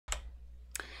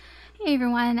Hey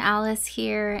everyone, Alice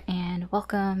here, and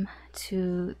welcome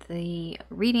to the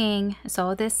reading.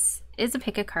 So this is a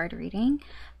pick a card reading,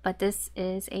 but this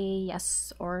is a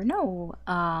yes or no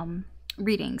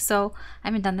reading. So I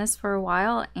haven't done this for a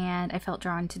while and I felt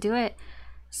drawn to do it.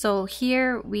 So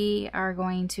here we are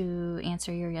going to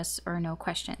answer your yes or no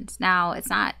questions. Now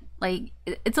it's not like,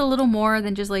 it's a little more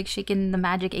than just like shaking the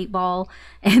magic 8-ball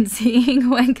and seeing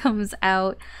what comes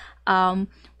out.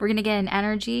 We're going to get an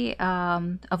energy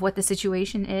of what the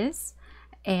situation is,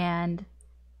 and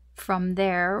from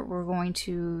there we're going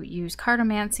to use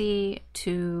Cartomancy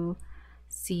to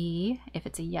see if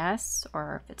it's a yes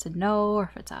or if it's a no,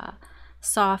 or if it's a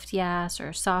soft yes or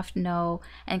a soft no,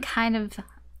 and kind of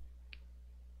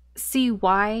see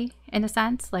why, in a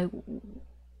sense. Like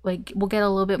we'll get a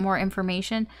little bit more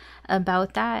information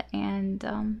about that, and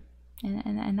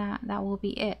that will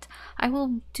be it. I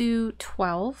will do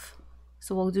 12.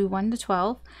 So we'll do 1 to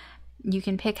 12. You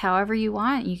can pick however you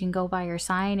want. You can go by your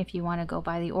sign if you want to go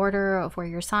by the order of where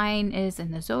your sign is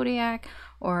in the zodiac,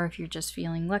 or if you're just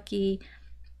feeling lucky,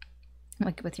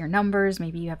 like with your numbers,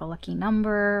 maybe you have a lucky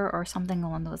number or something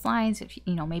along those lines. If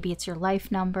you know, maybe it's your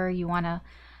life number, you want to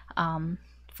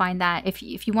find that. If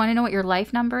you want to know what your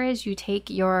life number is, you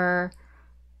take your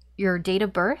date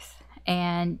of birth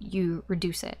and you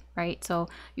reduce it, right? So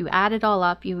you add it all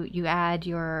up. You add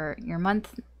your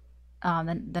month,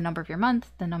 the number of your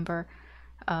month, the number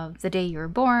of the day you were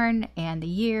born, and the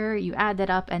year. You add that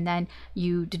up and then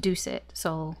you deduce it.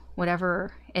 So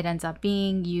whatever it ends up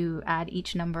being, you add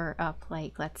each number up.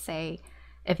 Like, let's say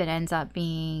if it ends up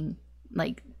being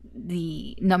like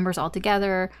the numbers all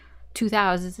together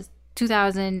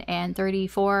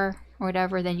 2034 or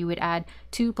whatever, then you would add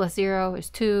 2 plus 0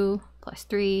 is 2 plus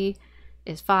 3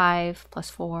 is 5 plus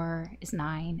 4 is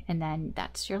 9, and then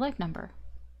that's your life number,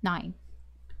 9.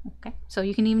 Okay, so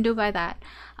you can even do it by that.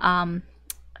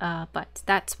 But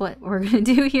that's what we're going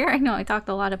to do here. I know I talked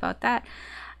a lot about that.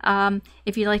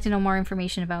 If you'd like to know more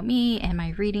information about me and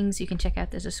my readings, you can check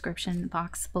out the description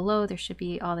box below. There should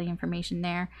be all the information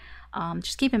there.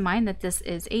 Just keep in mind that this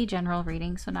is a general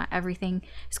reading, so not everything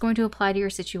is going to apply to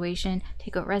your situation.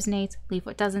 Take what resonates, leave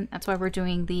what doesn't. That's why we're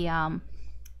doing the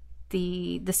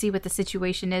see what the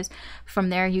situation is. From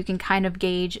there you can kind of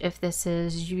gauge if this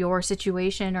is your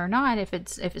situation or not. If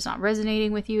it's not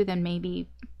resonating with you, then maybe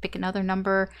pick another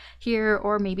number here,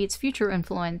 or maybe it's future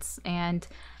influence, and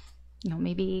you know,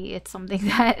 maybe it's something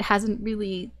that hasn't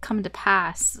really come to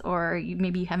pass, or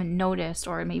maybe you haven't noticed,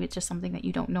 or maybe it's just something that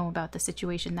you don't know about the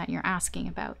situation that you're asking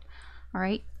about. All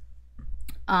right,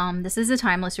 this is a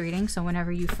timeless reading, so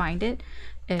whenever you find it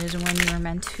is when you're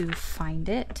meant to find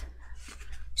it.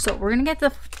 So we're gonna get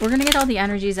all the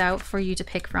energies out for you to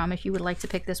pick from if you would like to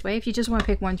pick this way. If you just want to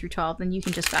pick 1 through 12, then you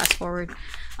can just fast forward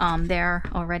there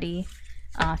already.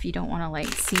 If you don't want to like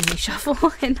see me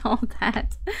shuffle and all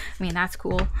that, I mean, that's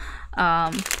cool. I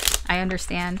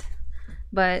understand,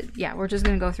 but yeah, we're just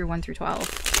gonna go through 1 through 12.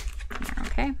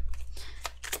 Okay,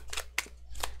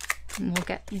 and we'll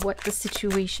get what the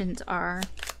situations are,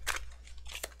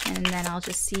 and then I'll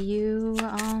just see you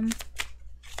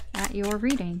at your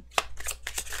reading.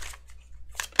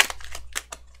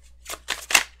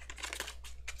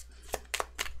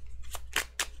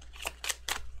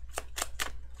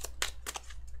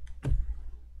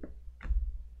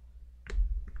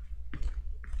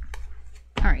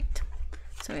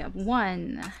 So we have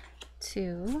 1,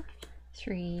 2,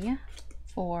 3,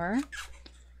 4,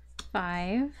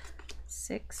 5,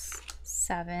 6,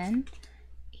 7,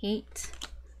 8,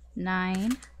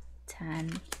 9,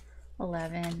 10,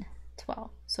 11,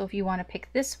 12. So if you want to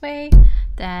pick this way,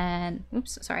 then,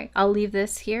 oops, sorry, I'll leave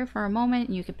this here for a moment.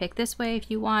 You can pick this way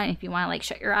if you want. If you want to like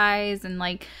shut your eyes and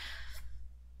like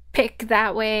pick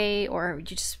that way, or you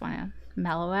just want to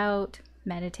mellow out,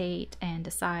 meditate, and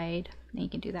decide, then you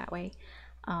can do that way.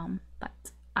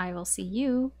 But I will see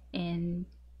you in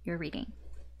your reading.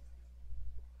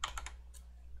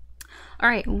 All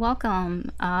right,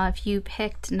 welcome. If you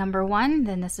picked number 1,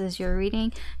 then this is your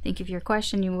reading. Think of your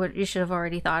question. You should have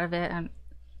already thought of it. I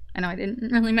know I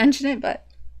didn't really mention it, but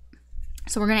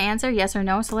so we're going to answer yes or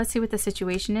no. So let's see what the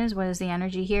situation is. What is the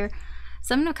energy here?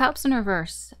 7 of Cups in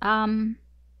reverse.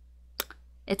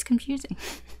 It's confusing.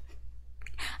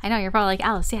 I know you're probably like,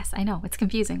 Alice, yes, I know it's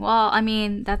confusing. Well, I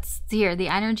mean, that's here. The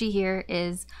energy here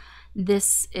is,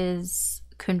 this is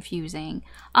confusing.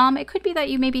 It could be that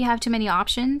you maybe have too many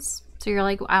options. So you're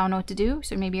like, I don't know what to do.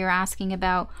 So maybe you're asking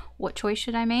about what choice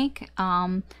should I make?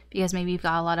 Because maybe you've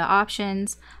got a lot of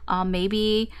options.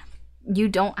 Maybe you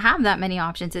don't have that many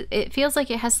options. It feels like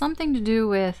it has something to do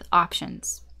with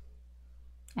options.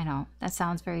 I know that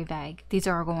sounds very vague. These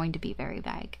are going to be very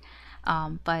vague.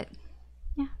 But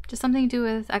Yeah, just something to do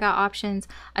with, I got options.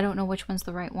 I don't know which one's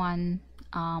the right one.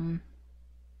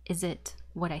 Is it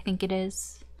what I think it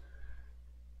is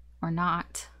or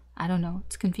not? I don't know.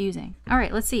 It's confusing. All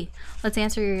right, let's see. Let's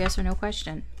answer your yes or no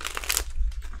question.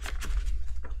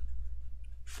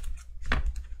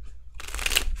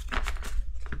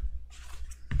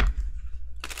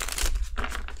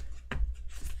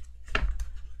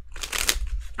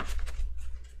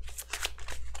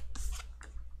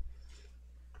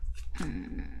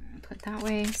 Put it that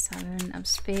way. 7 of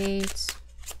spades.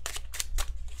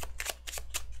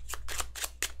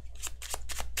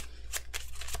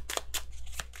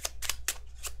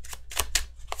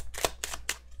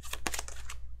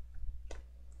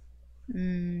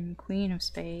 Queen of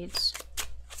spades.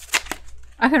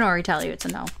 I can already tell you it's a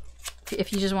no.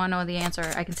 If you just want to know the answer,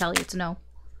 I can tell you it's a no.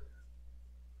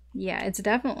 Yeah, it's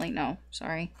definitely no.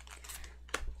 Sorry.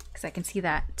 Because I can see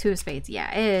that. 2 of spades.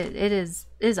 Yeah, it is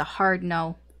a hard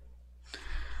no.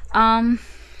 The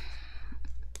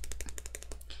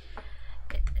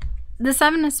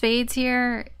 7 of spades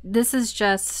here, this is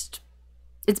just,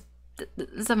 it's,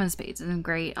 the 7 of spades isn't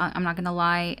great. I'm not gonna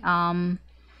lie.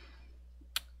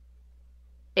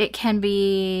 It can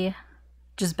be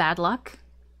just bad luck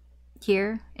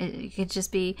here. It could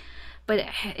just be, but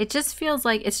it just feels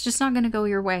like it's just not gonna go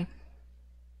your way.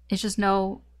 It's just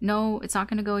no, it's not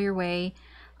gonna go your way.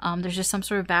 There's just some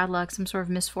sort of bad luck, some sort of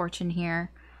misfortune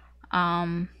here.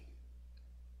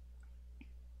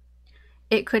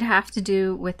 It could have to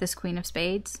do with this Queen of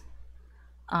Spades.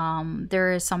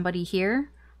 There is somebody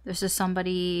here. This is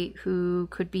somebody who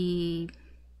could be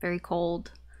very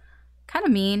cold, kind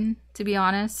of mean, to be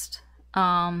honest.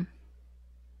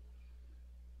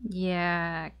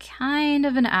 Yeah, kind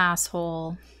of an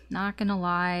asshole. Not gonna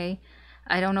lie.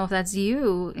 I don't know if that's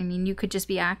you. I mean, you could just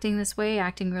be acting this way,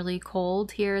 acting really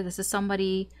cold here. This is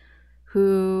somebody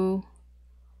who...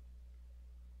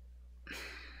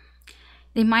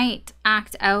 they might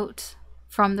act out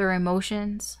from their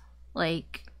emotions.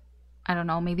 Like, I don't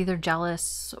know, maybe they're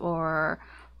jealous or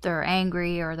they're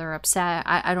angry or they're upset.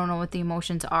 I don't know what the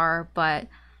emotions are, but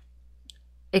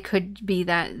it could be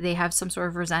that they have some sort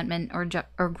of resentment or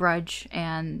grudge,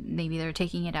 and maybe they're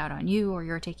taking it out on you, or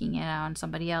you're taking it out on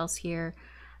somebody else here.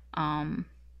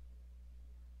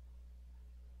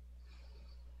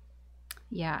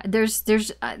 Yeah, there's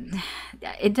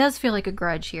it does feel like a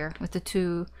grudge here with the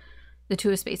two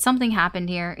of spades. Something happened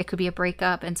here. It could be a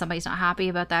breakup and somebody's not happy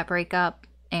about that breakup,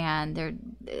 and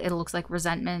it looks like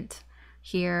resentment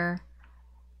here.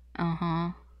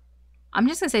 I'm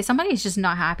just gonna say somebody's just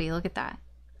not happy. Look at that.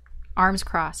 Arms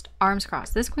crossed. Arms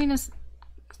crossed. This Queen of...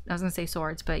 I was gonna say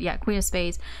swords, but yeah, Queen of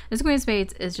Spades. This Queen of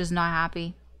Spades is just not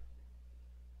happy.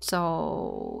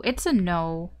 So it's a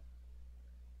no.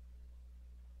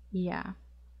 Yeah.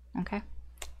 Okay.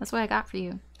 That's what I got for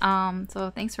you. So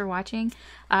thanks for watching.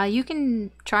 You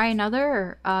can try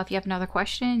another, if you have another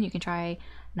question, you can try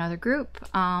another group.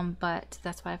 But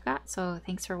that's what I've got. So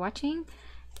thanks for watching,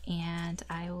 and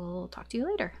I will talk to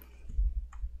you later.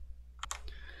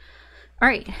 All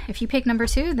right, if you pick number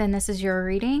 2, then this is your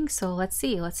reading. So let's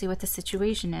see what the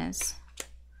situation is.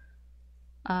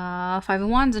 5 of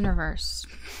Wands in reverse.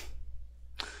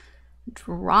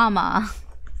 Drama.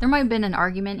 There might have been an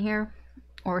argument here,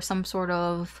 or some sort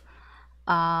of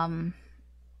not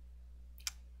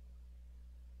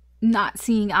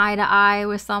seeing eye to eye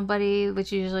with somebody,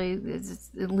 which usually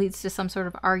it leads to some sort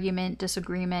of argument,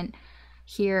 disagreement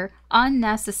here.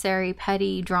 Unnecessary,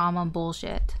 petty drama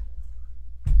bullshit.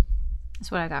 That's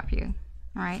what I got for you.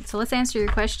 All right, so let's answer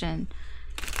your question.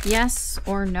 Yes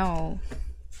or no?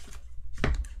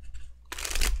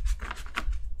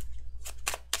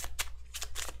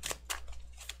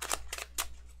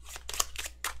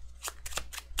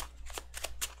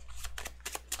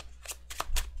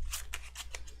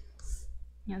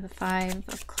 Yeah, the 5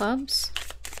 of clubs.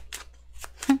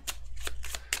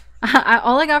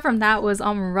 All I got from that was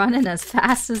I'm running as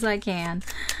fast as I can.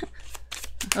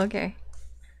 Okay.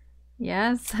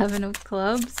 Yes, 7 of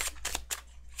clubs.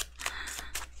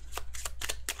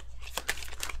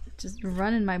 Just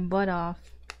running my butt off.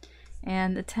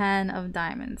 And the 10 of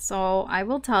diamonds. So I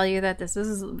will tell you that this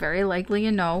is very likely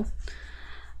a no.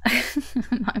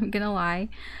 I'm gonna lie.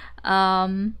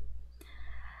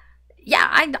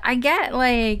 Yeah, I get,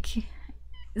 like,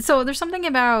 so there's something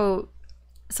about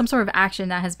some sort of action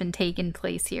that has been taken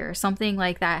place here. Something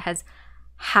like that has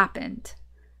happened.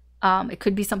 It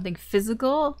could be something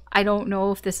physical. I don't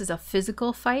know if this is a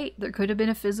physical fight. There could have been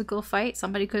a physical fight.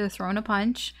 Somebody could have thrown a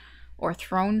punch or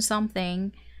thrown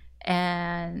something.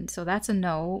 And so that's a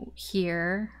no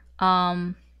here.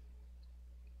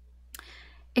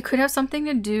 It could have something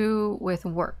to do with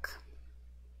work.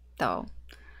 though.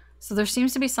 So there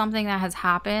seems to be something that has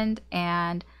happened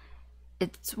and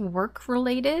it's work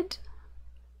related.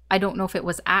 I don't know if it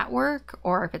was at work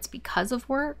or if it's because of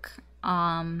work.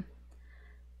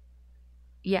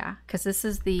 Yeah, because this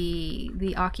is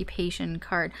the occupation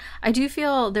card. I do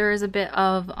feel there is a bit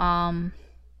of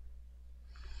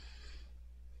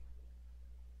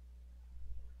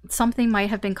something might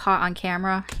have been caught on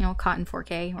camera, you know, caught in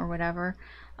 4K or whatever,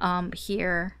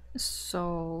 here.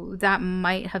 So that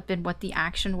might have been what the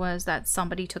action was, that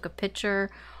somebody took a picture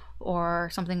or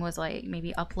something was like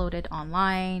maybe uploaded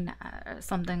online,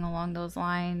 something along those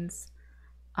lines.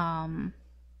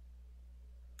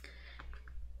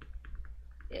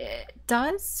 It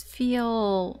does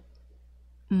feel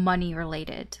money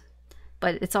related,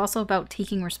 but it's also about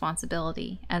taking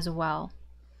responsibility as well.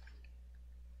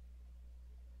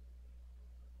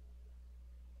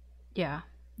 Yeah,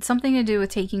 something to do with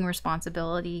taking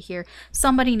responsibility here.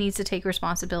 Somebody needs to take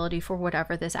responsibility for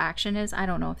whatever this action is. I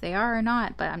don't know if they are or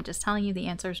not, but I'm just telling you the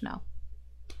answer is no.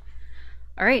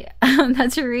 All right,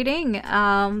 that's your reading.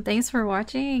 Thanks for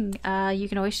watching. You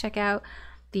can always check out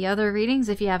the other readings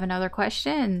if you have another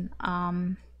question.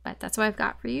 But that's what I've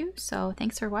got for you. So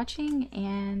thanks for watching,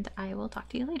 and I will talk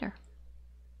to you later.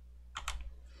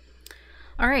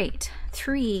 All right,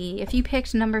 3. If you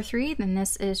picked number 3, then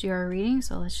this is your reading.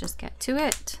 So let's just get to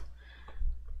it.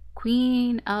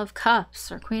 Queen of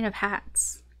Cups or Queen of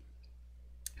Hats.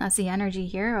 That's the energy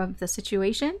here of the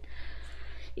situation.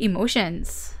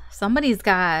 Emotions. Somebody's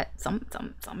got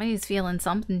somebody's feeling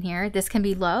something here. This can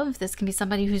be love. This can be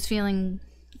somebody who's feeling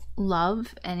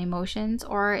love and emotions,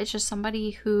 or it's just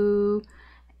somebody who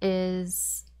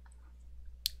is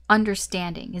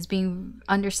understanding, is being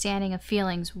understanding of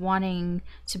feelings, wanting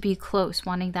to be close,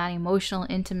 wanting that emotional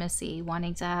intimacy,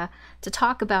 wanting to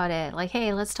talk about it. Like,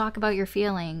 hey, let's talk about your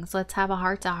feelings. Let's have a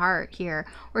heart to heart here.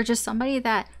 Or just somebody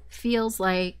that feels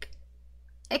like,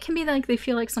 it can be like they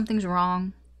feel like something's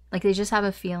wrong. Like they just have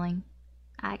a feeling.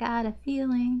 I got a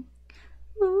feeling.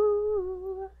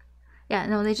 Ooh. Yeah,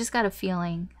 no, they just got a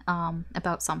feeling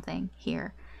about something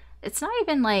here. It's not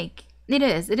even like, it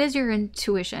is your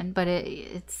intuition, but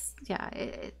it's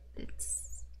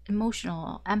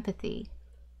emotional empathy.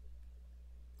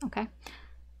 Okay,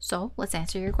 so let's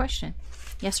answer your question.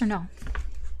 Yes or no?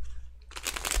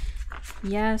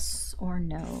 Yes or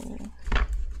no?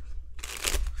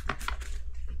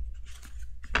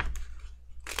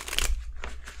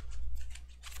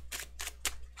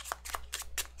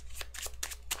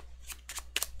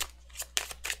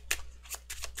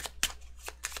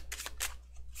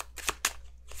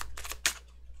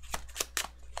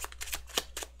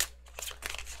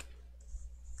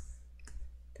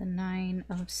 The 9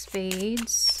 of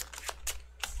Spades,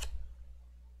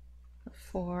 the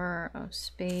 4 of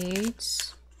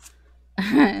Spades,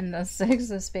 and the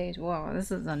 6 of Spades. Whoa, this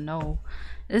is a no.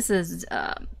 This is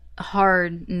a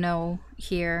hard no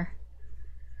here.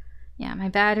 Yeah, my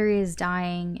battery is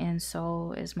dying and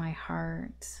so is my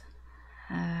heart.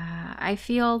 I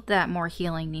feel that more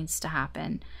healing needs to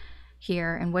happen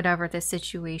here, and whatever this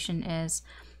situation is.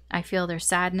 I feel there's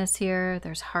sadness here,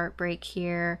 there's heartbreak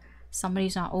here.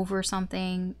 Somebody's not over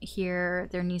something here.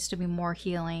 There needs to be more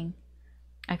healing.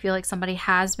 I feel like somebody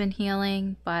has been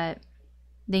healing, but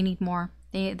they need more.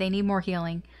 They need more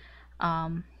healing.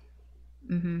 I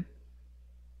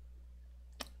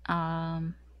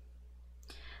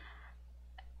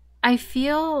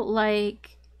feel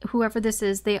like whoever this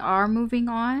is, they are moving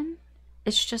on.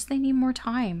 It's just they need more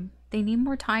time. They need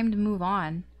more time to move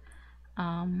on.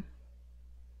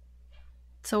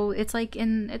 So it's like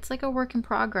a work in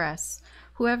progress.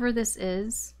 Whoever this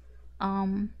is,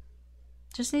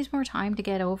 just needs more time to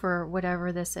get over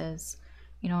whatever this is.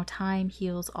 You know, time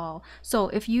heals all. So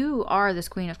if you are this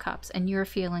Queen of Cups and you're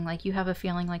feeling like you have a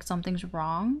feeling like something's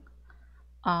wrong,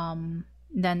 then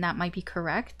that might be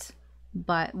correct.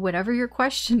 But whatever your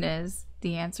question is,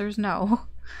 the answer is no.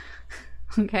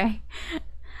 Okay.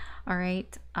 All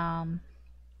right.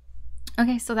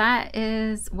 Okay, so that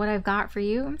is what I've got for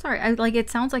you. I'm sorry, it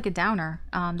sounds like a downer.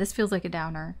 This feels like a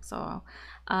downer. So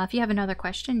if you have another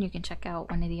question, you can check out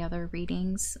one of the other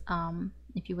readings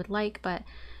if you would like. But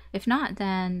if not,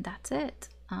 then that's it.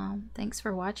 Thanks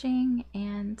for watching,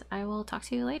 and I will talk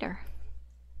to you later.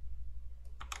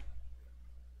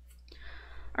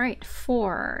 All right,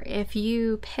 4. If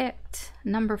you picked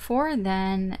number 4,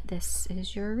 then this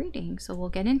is your reading. So we'll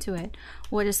get into it.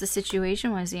 What is the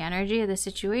situation? What is the energy of the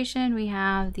situation? We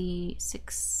have the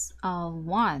 6 of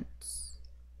Wands.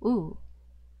 Ooh.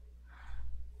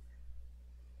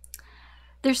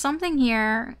 There's something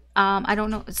here. I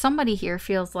don't know. Somebody here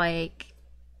feels like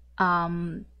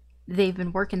they've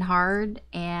been working hard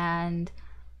and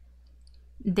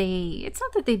it's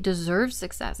not that they deserve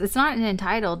success. It's not an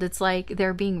entitled. It's like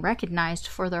they're being recognized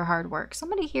for their hard work.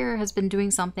 Somebody here has been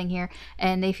doing something here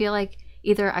and they feel like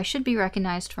either I should be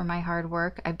recognized for my hard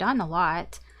work, I've done a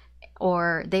lot,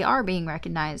 or they are being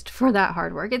recognized for that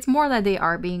hard work. It's more that they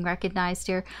are being recognized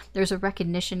here. There's a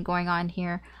recognition going on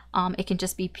here. It can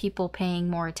just be people paying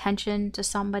more attention to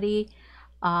somebody,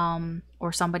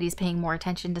 or somebody's paying more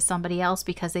attention to somebody else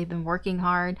because they've been working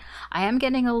hard. I am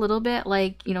getting a little bit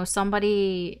like, you know,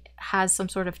 somebody has some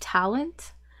sort of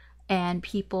talent and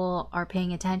people are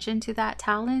paying attention to that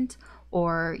talent,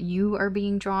 or you are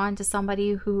being drawn to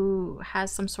somebody who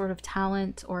has some sort of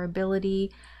talent or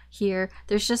ability here.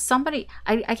 There's just somebody,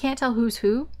 I can't tell who's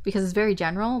who because it's very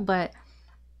general, but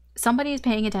somebody is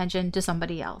paying attention to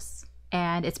somebody else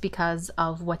and it's because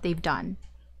of what they've done.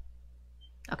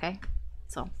 Okay,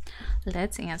 so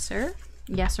let's answer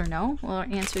yes or no. We'll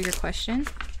answer your question.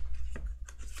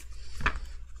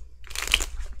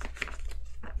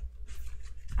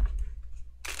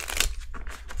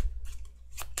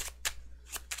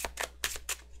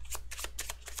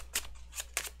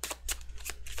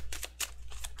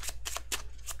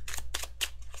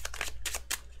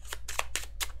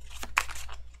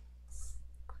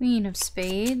 Queen of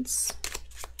Spades,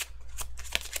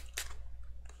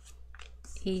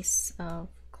 Ace of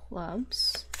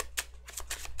Clubs,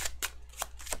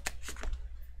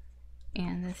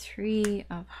 and the Three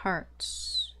of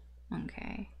Hearts.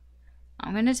 Okay,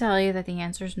 I'm going to tell you that the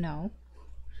answer is no.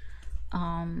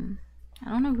 I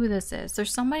don't know who this is.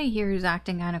 There's somebody here who's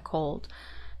acting kind of cold,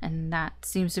 and that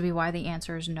seems to be why the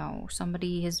answer is no.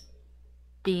 Somebody is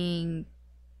being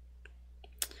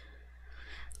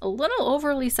a little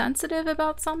overly sensitive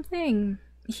about something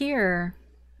here.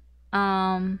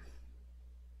 I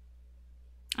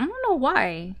don't know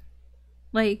why.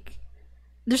 Like,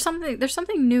 there's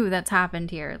something new that's happened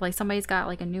here. Like somebody's got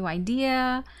like a new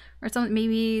idea or something.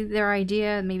 Maybe their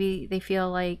idea, maybe they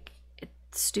feel like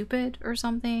it's stupid or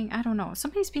something. I don't know.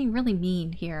 Somebody's being really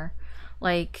mean here.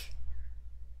 Like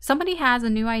somebody has a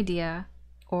new idea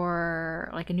or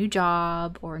like a new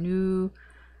job or new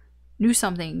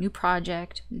something, new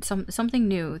project, something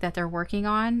new that they're working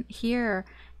on here.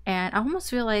 And I almost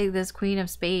feel like this Queen of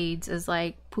Spades is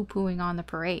like poo-pooing on the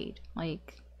parade.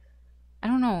 Like, I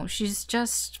don't know. She's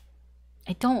just,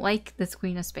 I don't like this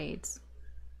Queen of Spades.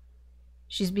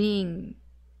 She's being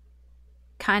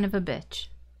kind of a bitch.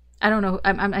 I don't know.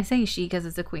 I'm saying she because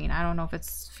it's a queen. I don't know if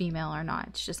it's female or not.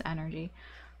 It's just energy.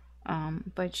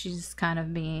 But she's kind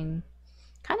of being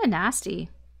kind of nasty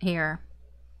here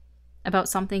about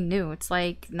something new. It's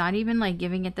like not even like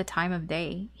giving it the time of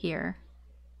day here.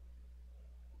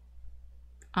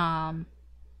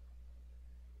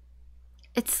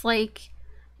 It's like,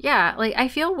 yeah, like I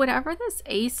feel whatever this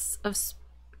Ace of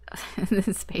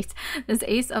this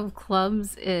Ace of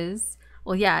Clubs is,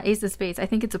 well, yeah, Ace of Spades, I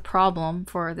think it's a problem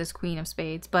for this Queen of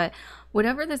Spades, but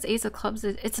whatever this Ace of Clubs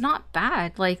is, it's not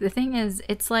bad. Like the thing is,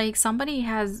 it's like somebody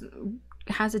has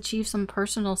achieved some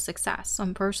personal success,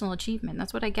 some personal achievement.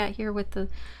 That's what I get here with the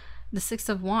Six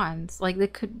of Wands. Like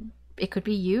it could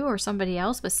be you or somebody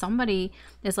else, but somebody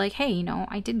is like, hey, you know,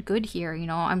 I did good here, you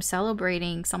know, I'm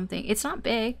celebrating something. It's not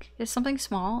big, it's something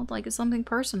small, like it's something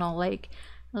personal, like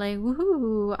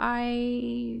woohoo,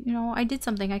 I did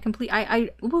something, I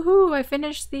woohoo, I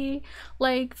finished the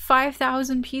like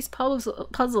 5,000 piece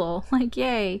puzzle, like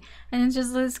yay. And it's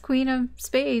just this Queen of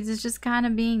Spades is just kind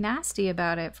of being nasty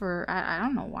about it for I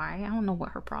don't know why. I don't know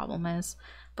what her problem is,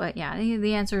 but yeah,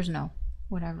 the answer is no,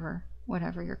 whatever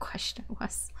your question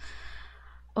was.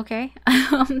 Okay,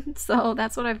 so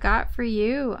that's what I've got for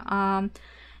you.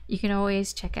 You can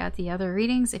always check out the other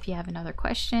readings if you have another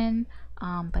question.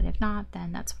 But if not,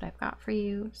 then that's what I've got for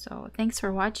you. So thanks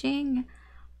for watching.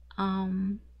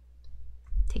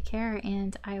 Take care,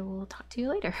 and I will talk to you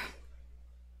later.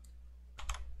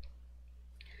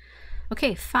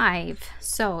 Okay, 5.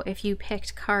 So if you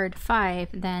picked card 5,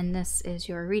 then this is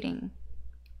your reading.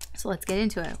 So let's get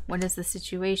into it. What is the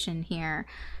situation here?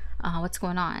 What's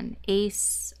going on?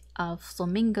 Ace of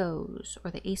Flamingos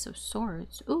or the Ace of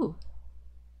Swords. Ooh,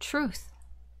 truth.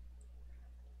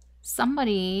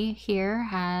 Somebody here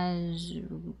has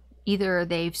either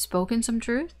they've spoken some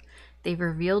truth, they've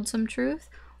revealed some truth,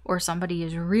 or somebody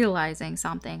is realizing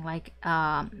something, like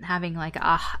having like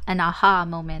an aha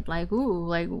moment, like ooh,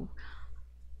 like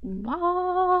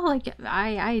wow, like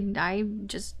I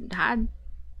just had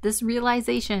this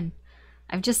realization.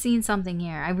 I've just seen something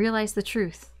here. I realized the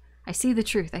truth. I see the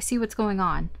truth. I see what's going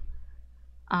on.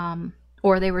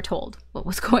 Or they were told what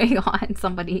was going on.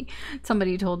 Somebody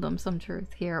told them some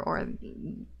truth here, or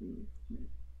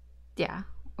yeah,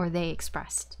 or they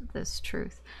expressed this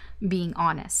truth, being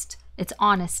honest It's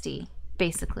honesty,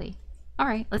 basically. All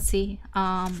right, let's see.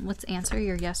 Let's answer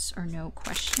your yes or no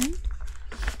question.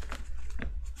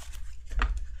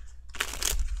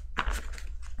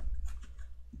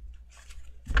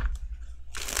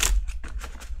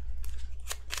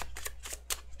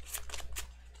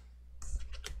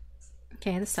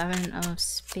 Okay, the 7 of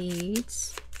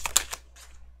spades.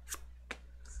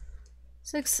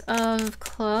 6 of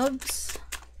clubs.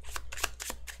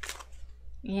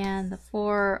 And the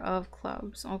 4 of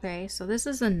clubs. Okay, so this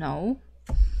is a no.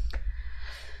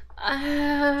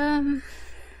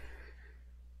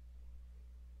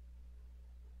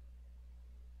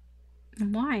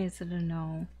 Why is it a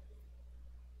no?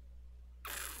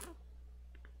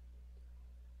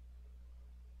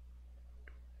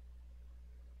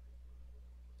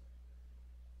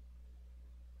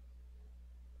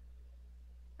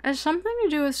 It has something to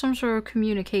do with some sort of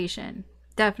communication.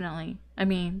 Definitely. I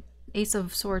mean, Ace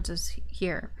of Swords is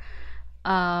here.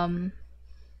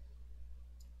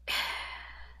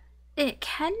 It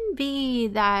can be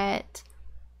that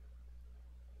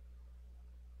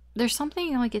there's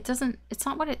something like it's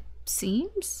not what it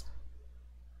seems.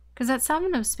 Because that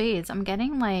 7 of spades, I'm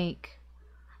getting like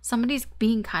somebody's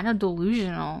being kind of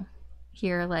delusional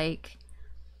here, like,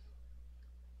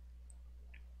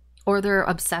 or they're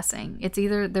obsessing. It's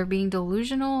either they're being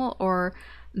delusional or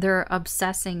they're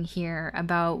obsessing here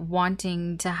about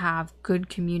wanting to have good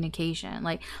communication.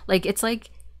 Like it's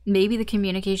like maybe the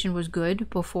communication was good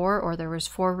before, or there was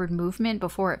forward movement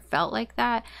before it felt like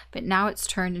that, but now it's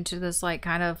turned into this like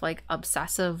kind of like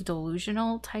obsessive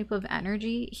delusional type of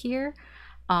energy here.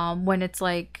 When it's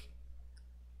like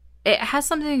it has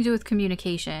something to do with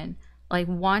communication, like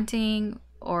wanting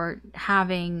or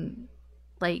having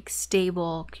like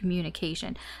stable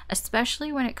communication,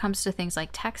 especially when it comes to things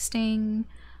like texting,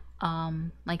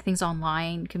 like things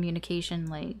online communication,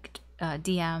 like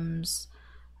DMs,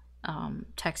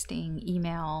 texting,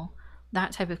 email,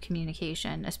 that type of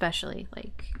communication, especially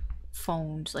like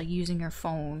phones, like using your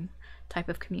phone type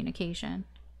of communication.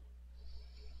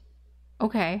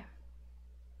 Okay.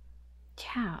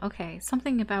 Yeah, okay.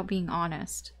 Something about being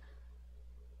honest.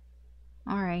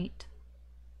 All right.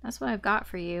 That's what I've got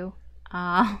for you.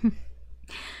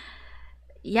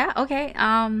 Yeah, okay.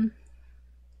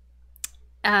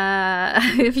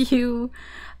 If you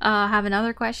have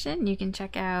another question, you can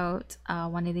check out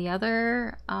one of the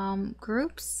other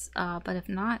groups, but if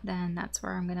not, then that's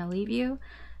where I'm gonna leave you.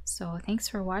 So thanks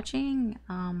for watching.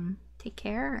 Take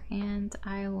care, and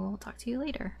I will talk to you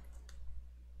later.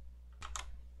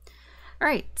 All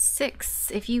right,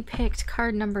 6. If you picked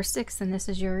card number 6, then this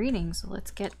is your reading, so let's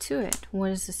get to it.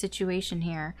 What is the situation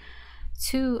here?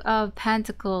 2 of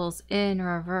Pentacles in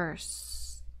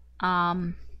reverse.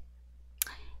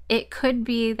 It could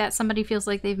be that somebody feels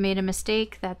like they've made a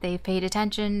mistake, that they've paid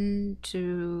attention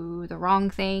to the wrong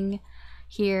thing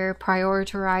here,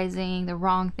 prioritizing the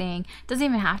wrong thing. It doesn't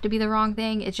even have to be the wrong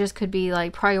thing. It just could be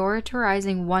like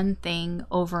prioritizing one thing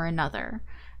over another.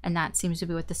 And that seems to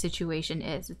be what the situation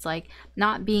is. It's like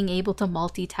not being able to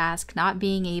multitask, not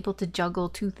being able to juggle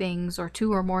 2 things or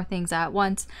 2 or more things at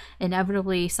once.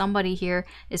 Inevitably, somebody here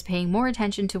is paying more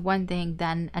attention to one thing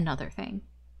than another thing.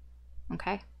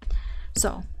 Okay?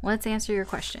 So, let's answer your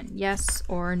question. Yes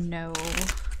or no?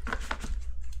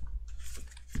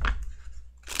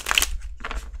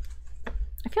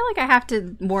 I feel like I have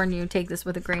to warn you, take this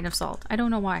with a grain of salt. I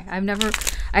don't know why. I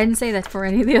didn't say that for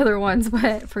any of the other ones,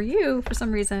 but for you, for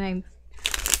some reason, I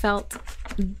felt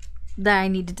that I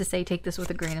needed to say take this with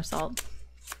a grain of salt.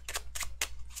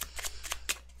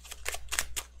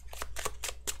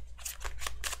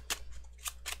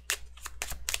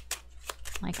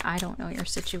 Like, I don't know your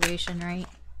situation, right?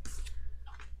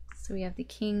 So we have the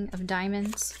King of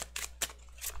Diamonds,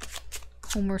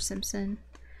 Homer Simpson.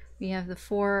 We have the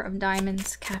 4 of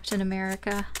Diamonds, Captain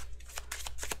America.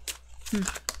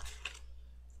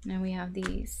 Now we have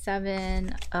the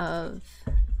 7 of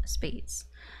Spades.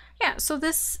 Yeah, so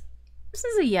this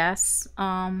is a yes.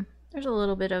 There's a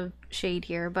little bit of shade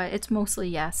here, but it's mostly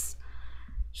yes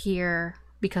here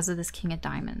because of this King of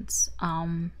Diamonds.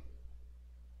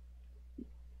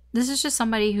 This is just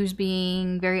somebody who's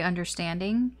being very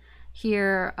understanding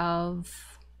here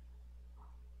of,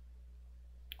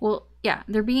 well, yeah,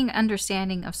 they're being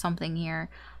understanding of something here.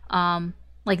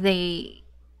 Like it's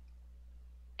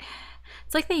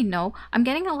like they know. I'm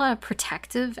getting a lot of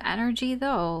protective energy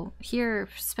though here,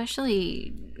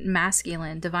 especially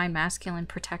masculine, divine masculine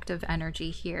protective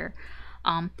energy here.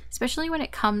 Especially when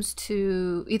it comes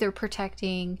to either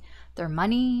protecting their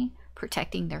money,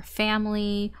 protecting their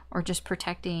family, or just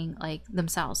protecting like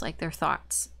themselves, like their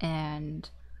thoughts and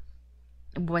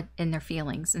what in their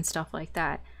feelings and stuff like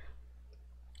that.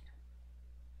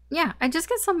 Yeah, I just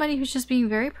get somebody who's just being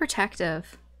very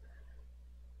protective.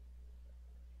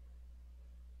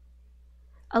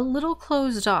 A little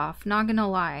closed off, not gonna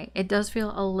lie. It does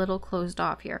feel a little closed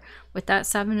off here. With that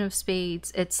Seven of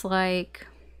Spades, it's like,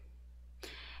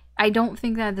 I don't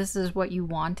think that this is what you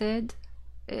wanted.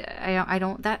 I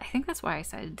think that's why I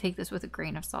said take this with a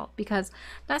grain of salt, because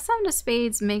that Seven of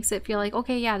Spades makes it feel like,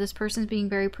 okay, yeah, this person's being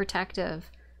very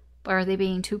protective. But are they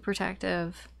being too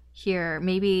protective here?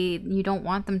 Maybe you don't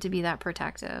want them to be that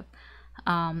protective.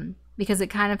 Because it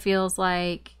kind of feels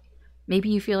like maybe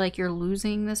you feel like you're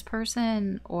losing this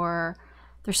person, or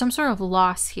there's some sort of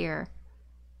loss here.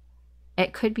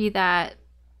 It could be that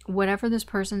whatever this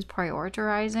person's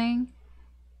prioritizing,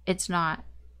 it's not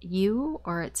you,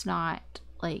 or it's not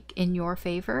like in your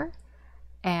favor.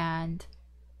 And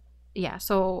yeah,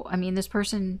 so I mean, this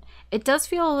person, it does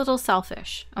feel a little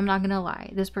selfish. I'm not gonna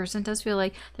lie. This person does feel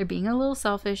like they're being a little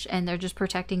selfish and they're just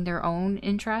protecting their own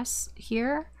interests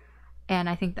here. And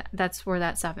I think that that's where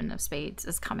that Seven of Spades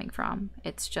is coming from.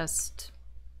 It's just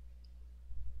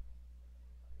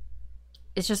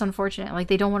unfortunate. Like,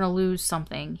 they don't want to lose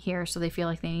something here, so they feel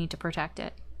like they need to protect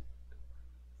it.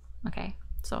 Okay,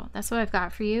 so that's what I've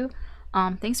got for you.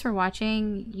 Thanks for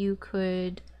watching. You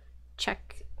could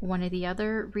check one of the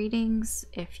other readings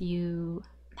if you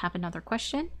have another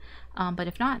question, but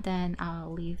if not, then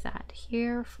I'll leave that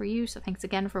here for you. So thanks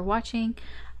again for watching.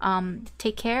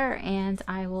 Take care, and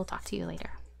I will talk to you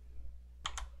later.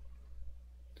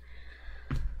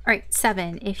 All right,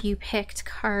 7. If you picked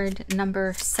card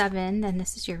number 7, then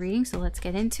this is your reading. So let's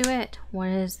get into it. What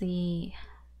is the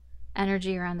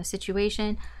energy around the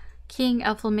situation? King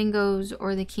of Flamingos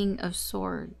or the King of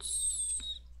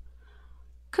Swords?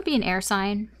 Could be an air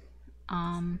sign.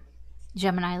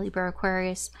 Gemini, Libra,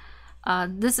 Aquarius.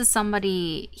 This is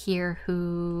somebody here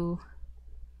who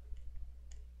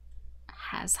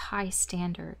has high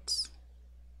standards.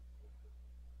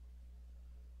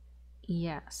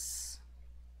 Yes.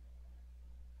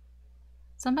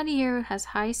 Somebody here who has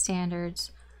high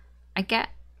standards. I get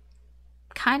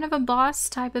kind of a boss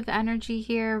type of energy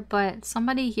here, but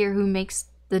somebody here who makes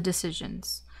the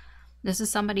decisions. This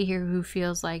is somebody here who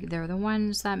feels like they're the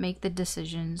ones that make the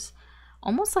decisions.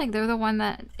 Almost like they're the one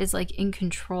that is like in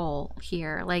control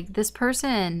here. Like, this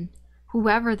person,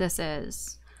 whoever this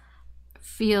is,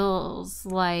 feels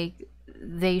like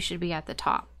they should be at the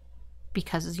top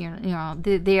because, you know,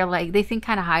 they are like, they think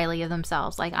kind of highly of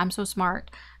themselves. Like, I'm so smart,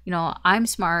 you know, I'm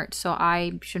smart, so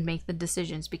I should make the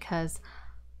decisions because,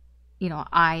 you know,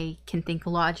 I can think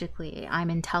logically, I'm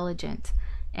intelligent,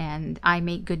 and I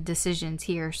make good decisions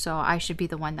here, so I should be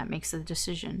the one that makes the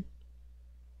decision.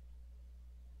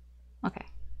 Okay,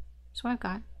 so I've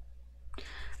got. All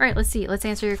right, let's see. Let's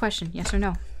answer your question. Yes or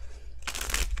no?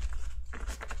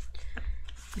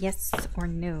 Yes or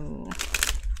no?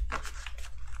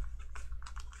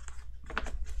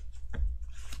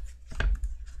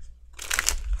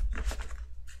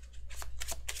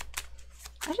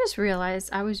 I just realized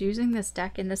I was using this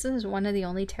deck, and this is one of the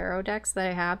only tarot decks that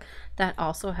I have that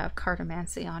also have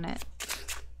Cartomancy on it.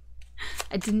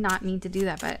 I did not mean to do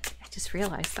that, but I just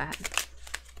realized that.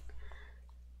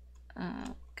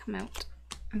 Come out.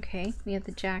 Okay, we have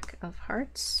the Jack of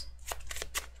Hearts.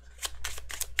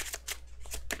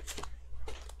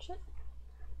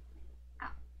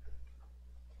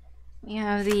 We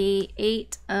have the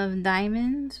Eight of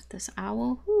Diamonds, this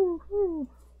owl. Woo, woo.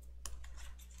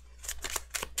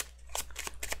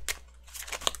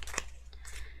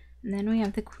 And then we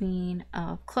have the Queen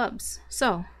of Clubs.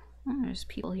 So, there's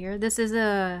people here. This is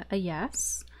a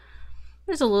yes.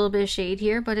 There's a little bit of shade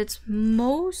here, but it's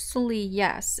mostly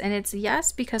yes. And it's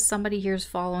yes because somebody here is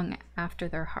following after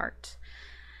their heart.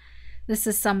 This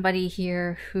is somebody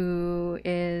here who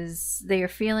is, they are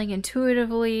feeling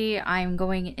intuitively, I'm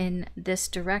going in this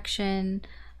direction.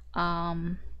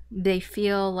 They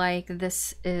feel like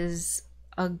this is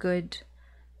a good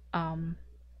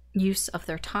use of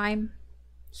their time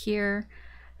here.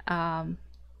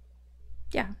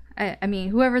 Yeah, I mean,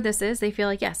 whoever this is, they feel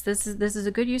like, yes, this is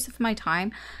a good use of my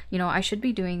time. You know, I should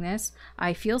be doing this.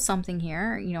 I feel something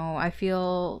here. You know, I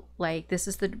feel like this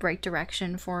is the right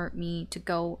direction for me to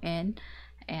go in.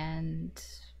 And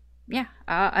yeah,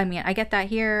 I mean, I get that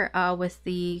here with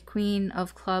the Queen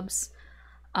of Clubs.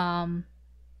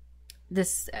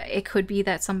 This, it could be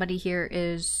that somebody here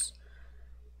is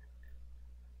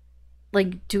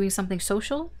like doing something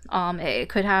social. It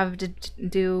could have to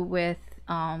do with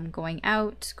going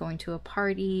out, going to a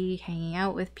party, hanging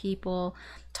out with people,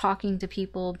 talking to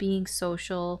people, being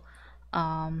social,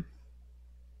 and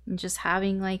just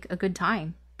having like a good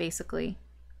time, basically.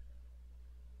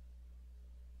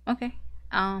 Okay.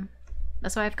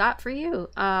 that's what I've got for you.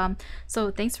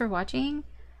 So thanks for watching.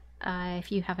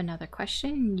 If you have another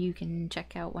question, you can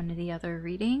check out one of the other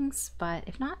readings, but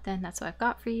if not, then that's what I've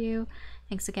got for you.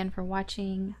 Thanks again for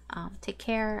watching. Take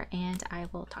care, and I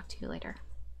will talk to you later.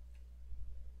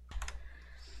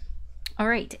 All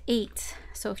right, 8.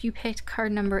 So if you picked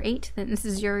card number 8, then this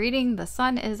is your reading. The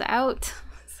sun is out.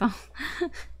 So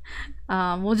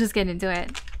we'll just get into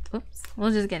it. Oops,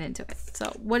 we'll just get into it.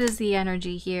 So what is the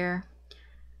energy here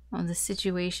on the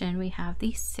situation? We have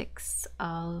the 6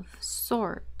 of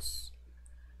Swords.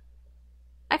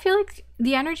 I feel like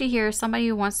the energy here is somebody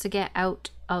who wants to get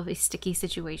out of a sticky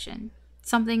situation.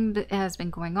 Something that has been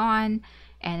going on,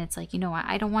 and it's like, you know what,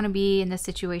 I don't want to be in this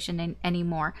situation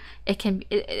anymore.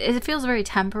 It feels very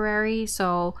temporary,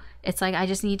 so it's like I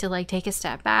just need to like take a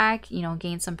step back, you know,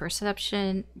 gain some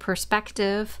perception,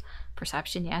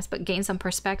 yes, but gain some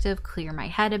perspective, clear my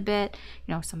head a bit.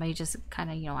 You know, somebody just kind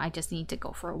of, you know, I just need to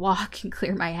go for a walk and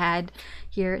clear my head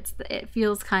here. It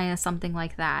feels kind of something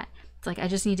like that. It's like I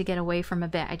just need to get away from a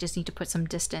bit. I just need to put some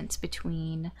distance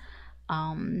between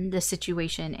the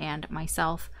situation and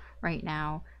myself right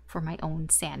now for my own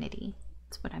sanity.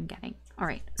 That's what I'm getting. All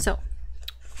right, so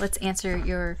let's answer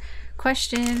your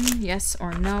question, yes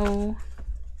or no.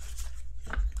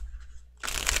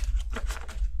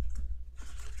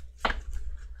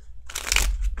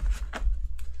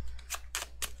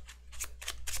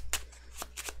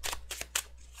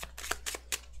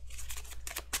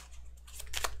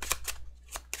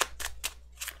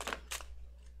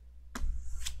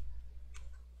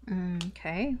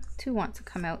 Okay, 2 wants to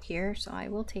come out here, so I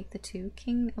will take the 2.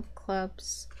 King of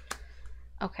Clubs.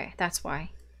 Okay, that's why.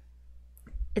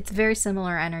 It's very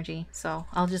similar energy, so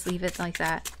I'll just leave it like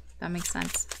that. That makes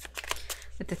sense.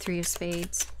 With the 3 of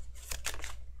Spades.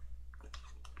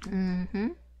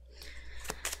 The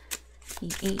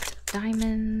 8 of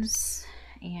Diamonds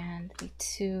and the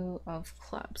 2 of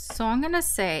Clubs. So I'm gonna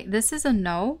say this is a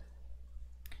no.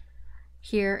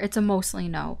 Here, it's a mostly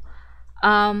no.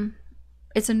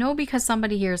 It's a no because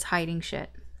somebody here is hiding shit.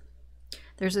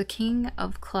 There's a King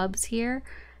of Clubs here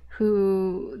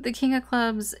who, the King of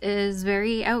Clubs is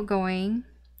very outgoing,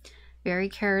 very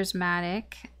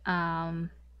charismatic.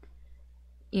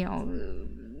 You know,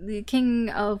 the King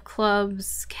of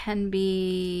Clubs can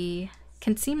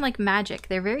seem like magic.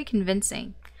 They're very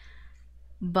convincing,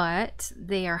 but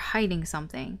they are hiding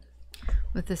something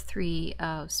with the 3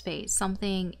 of Spades.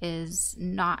 Something is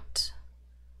not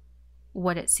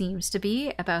what it seems to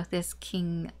be about this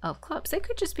King of Clubs. They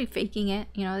could just be faking it,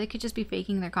 you know, they could just be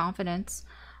faking their confidence,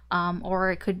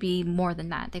 or it could be more than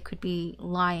that. They could be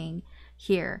lying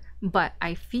here. But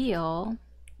I feel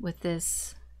with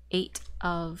this 8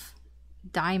 of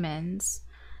Diamonds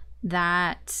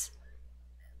that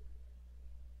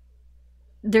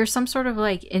there's some sort of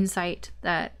like insight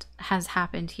that has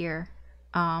happened here,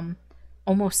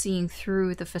 almost seeing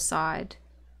through the facade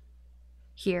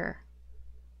here.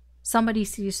 Somebody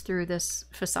sees through this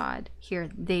facade here.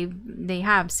 They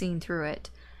have seen through it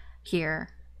here.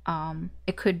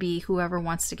 It could be whoever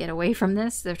wants to get away from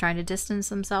this. They're trying to distance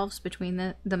themselves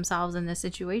between themselves and this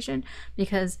situation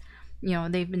because, you know,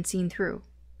 they've been seen through.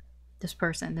 This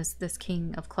person, this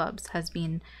King of Clubs has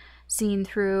been seen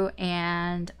through,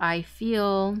 and I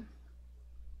feel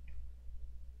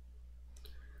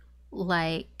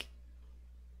like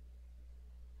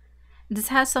this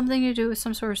has something to do with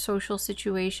some sort of social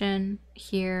situation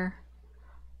here.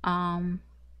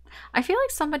 I feel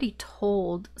like somebody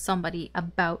told somebody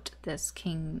about this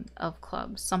King of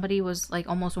Clubs. Somebody was like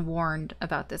almost warned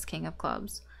about this King of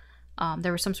Clubs.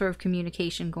 There was some sort of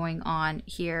communication going on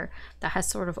here that has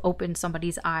sort of opened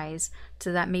somebody's eyes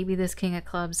to that maybe this King of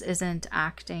Clubs isn't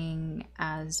acting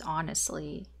as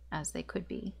honestly as they could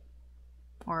be.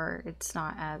 Or it's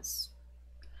not as...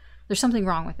 There's something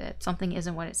wrong with it. Something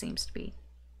isn't what it seems to be.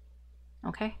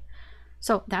 Okay?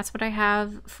 So that's what I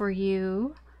have for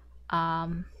you.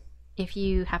 If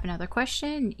you have another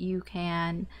question, you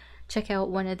can check out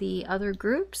one of the other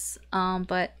groups.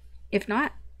 But if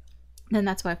not, then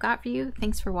that's what I've got for you.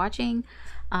 Thanks for watching.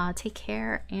 Take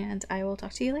care, and I will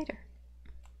talk to you later.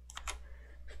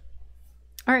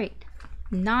 All right,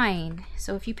 9.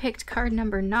 So if you picked card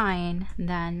number 9,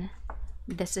 then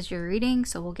this is your reading.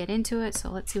 So we'll get into it. So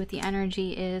let's see what the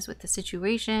energy is with the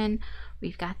situation.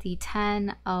 We've got the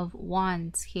 10 of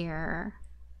Wands here.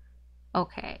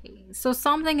 Okay, so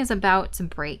something is about to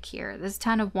break here. This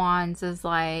 10 of Wands is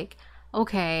like,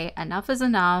 okay, enough is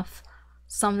enough.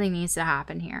 Something needs to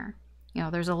happen here. You know,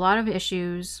 there's a lot of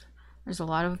issues. There's a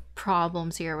lot of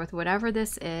problems here with whatever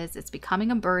this is. It's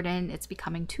becoming a burden. It's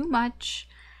becoming too much.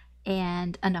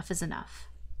 And enough is enough.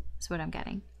 That's what I'm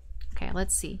getting. Okay,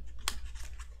 let's see.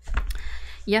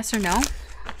 Yes or no?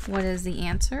 What is the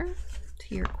answer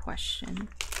to your question?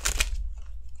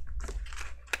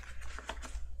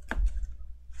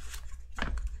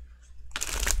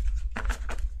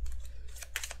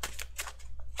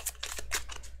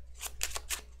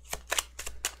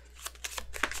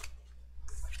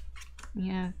 We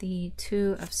have the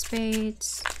Two of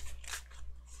Spades.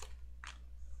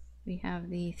 We have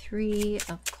the Three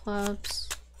of Clubs.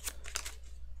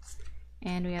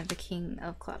 And we have the King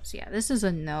of Clubs. Yeah, this is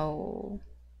a no.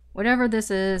 Whatever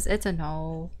this is, it's a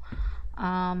no.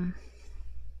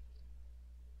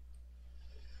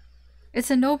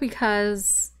 It's a no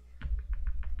because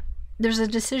there's a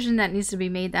decision that needs to be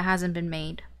made that hasn't been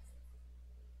made.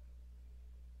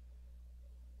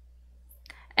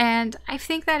 And I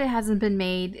think that it hasn't been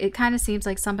made. It kind of seems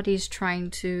like somebody's trying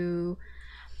to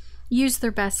use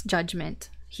their best judgment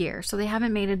here. So they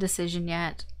haven't made a decision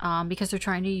yet because they're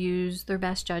trying to use their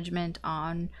best judgment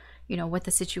on, you know, what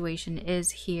the situation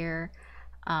is here.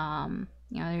 You know,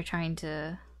 they're trying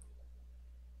to,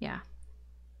 yeah.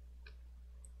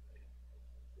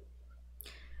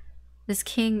 This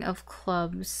King of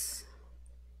Clubs.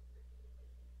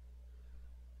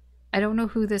 I don't know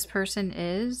who this person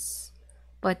is.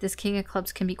 But this King of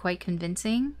Clubs can be quite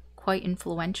convincing, quite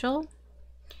influential.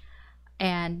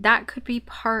 And that could be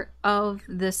part of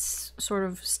this sort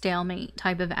of stalemate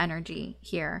type of energy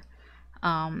here.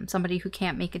 Somebody who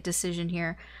can't make a decision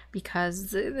here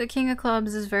because the King of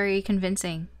Clubs is very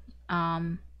convincing.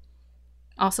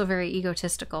 Also very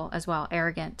egotistical as well,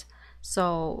 arrogant.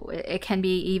 So it can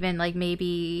be even like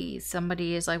maybe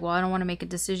somebody is like, well, I don't want to make a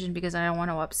decision because I don't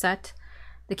want to upset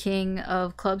the King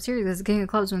of Clubs here. Because the King of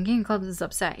Clubs, when King of Clubs is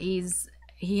upset,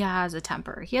 he has a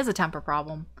temper. He has a temper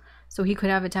problem. So he could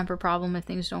have a temper problem if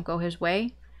things don't go his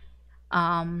way.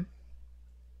 So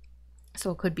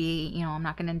it could be, you know, I'm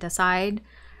not going to decide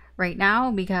right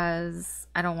now because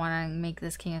I don't want to make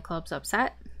this King of Clubs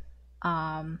upset.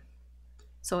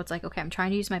 So it's like, okay, I'm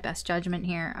trying to use my best judgment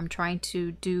here. I'm trying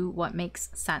to do what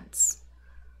makes sense.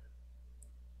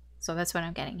 So that's what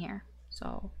I'm getting here.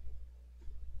 So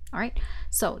all right,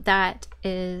 so that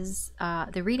is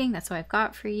the reading. That's what I've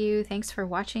got for you. Thanks for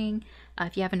watching.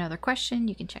 If you have another question,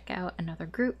 you can check out another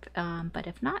group. But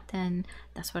if not, then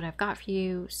that's what I've got for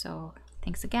you. So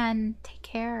thanks again. Take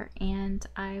care, and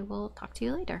I will talk to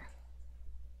you later.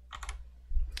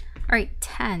 All right,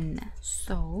 10.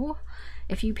 So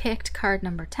if you picked card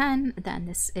number 10, then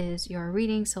this is your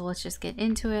reading. So let's just get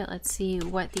into it. Let's see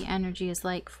what the energy is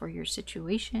like for your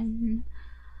situation.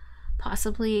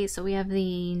 Possibly, so we have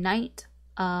the Knight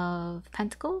of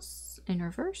Pentacles in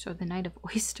reverse, or the Knight of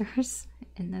Oysters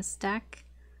in this deck.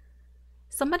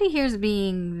 Somebody here is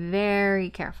being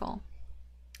very careful.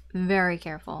 Very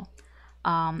careful.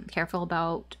 Careful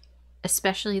about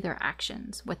especially their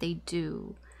actions, what they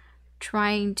do.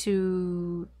 Trying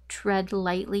to tread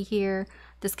lightly here.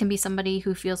 This can be somebody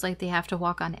who feels like they have to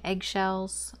walk on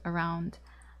eggshells around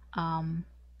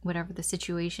whatever the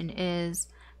situation is.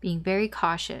 Being very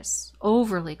cautious,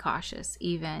 overly cautious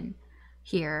even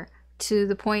here, to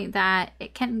the point that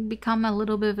it can become a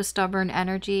little bit of a stubborn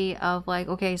energy of like,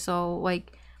 okay, so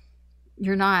like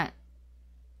you're not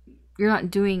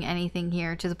doing anything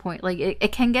here, to the point like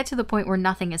it can get to the point where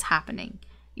nothing is happening,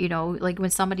 you know, like when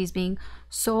somebody's being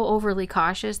so overly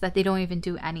cautious that they don't even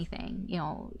do anything, you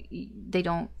know, they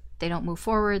don't move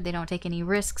forward, they don't take any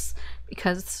risks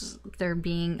because they're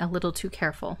being a little too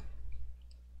careful.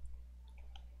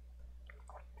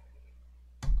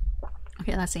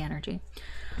 Okay, that's the energy.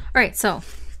 All right, so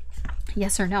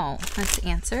yes or no? Let's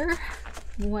answer.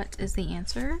 What is the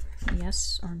answer?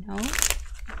 Yes or no?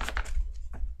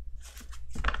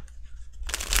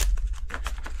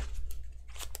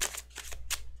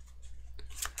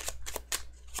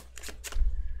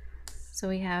 So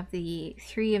we have the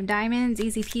Three of Diamonds,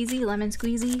 easy peasy, lemon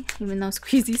squeezy, even though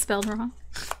squeezy spelled wrong.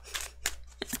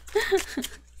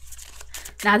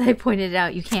 Now that I pointed it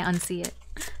out, you can't unsee it.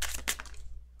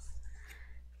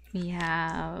 We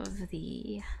have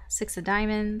the Six of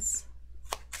Diamonds.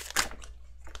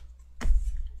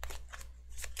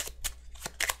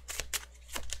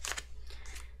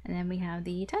 And then we have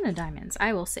the Ten of Diamonds.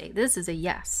 I will say this is a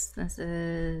yes. This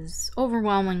is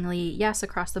overwhelmingly yes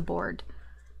across the board.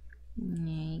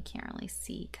 You can't really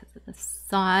see because of the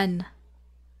sun.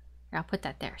 I'll put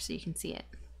that there so you can see it.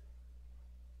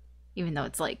 Even though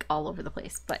it's like all over the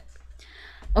place. But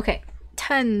okay.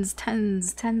 Tens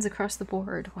across the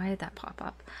board. Why did that pop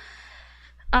up?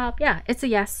 Yeah, it's a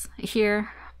yes here.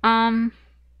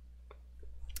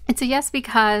 It's a yes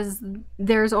because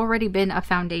there's already been a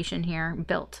foundation here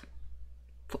built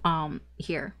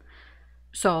here.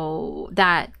 So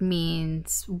that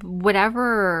means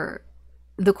whatever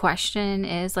the question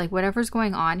is, like, whatever's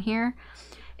going on here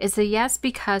is a yes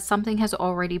because something has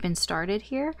already been started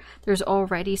here. There's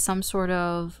already some sort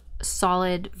of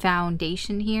solid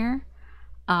foundation here.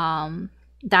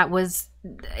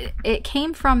 It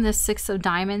came from the Six of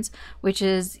Diamonds, which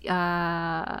is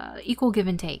equal give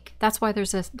and take. That's why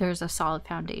there's a solid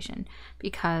foundation,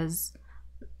 because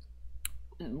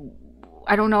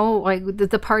I don't know, like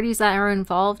the parties that are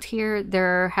involved here,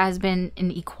 there has been an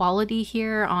equality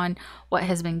here on what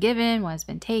has been given, what has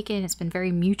been taken. It's been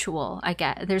very mutual.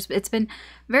 It's been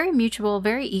very mutual,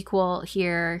 very equal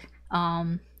here.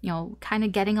 You know, kind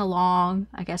of getting along,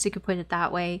 I guess you could put it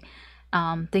that way.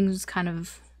 Things kind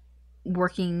of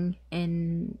working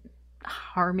in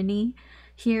harmony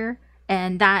here,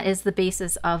 and that is the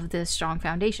basis of this strong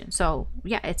foundation. So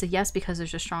yeah, it's a yes because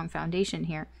there's a strong foundation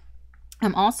here.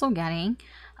 I'm also getting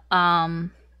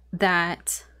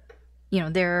that, you know,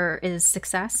 there is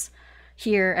success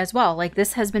here as well. Like,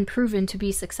 this has been proven to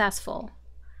be successful.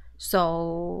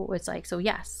 So it's like, so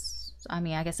yes. I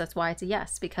mean, I guess that's why it's a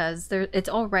yes, because it's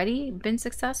already been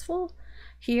successful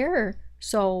here.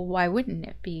 So why wouldn't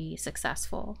it be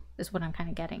successful is what I'm kind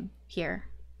of getting here.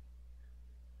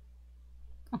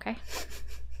 Okay.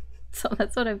 So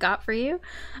that's what I've got for you.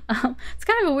 It's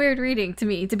kind of a weird reading to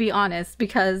me, to be honest,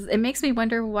 because it makes me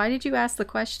wonder, why did you ask the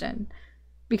question?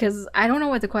 Because I don't know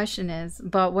what the question is,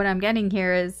 but what I'm getting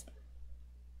here is,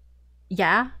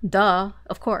 yeah, duh,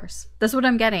 of course. That's what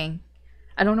I'm getting.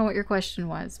 I don't know what your question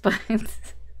was, but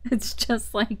it's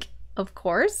just like, of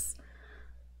course,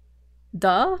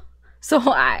 duh. So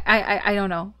I don't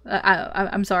know.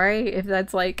 I'm sorry if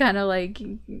that's like kind of like,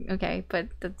 okay, but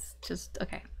that's just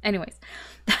okay. Anyways,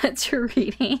 that's your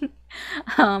reading.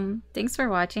 Thanks for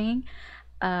watching.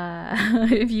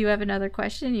 If you have another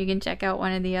question, you can check out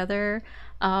one of the other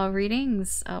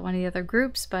readings, one of the other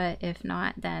groups, but if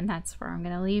not, then that's where I'm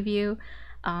gonna leave you.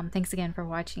 Thanks again for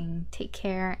watching. Take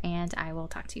care, and I will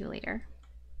talk to you later.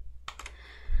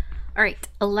 All right,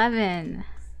 11.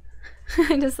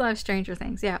 I just love Stranger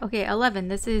Things. Yeah, okay, 11.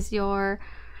 This is your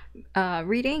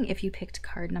reading if you picked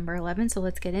card number 11. So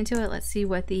let's get into it. Let's see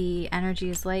what the energy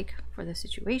is like for the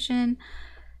situation.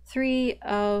 3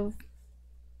 of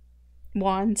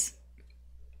Wands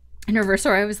in reverse.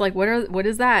 Sorry, I was like, what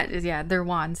is that? Yeah, they're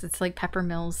wands. It's like Pepper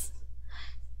Mills.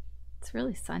 It's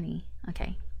really sunny.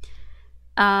 Okay.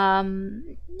 Yeah,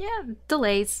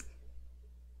 delays.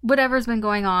 Whatever's been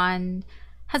going on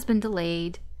has been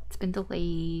delayed. It's been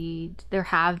delayed. There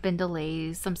have been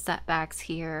delays, some setbacks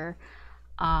here.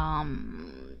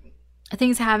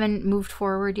 Things haven't moved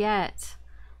forward yet.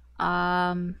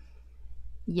 I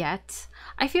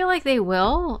feel like they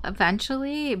will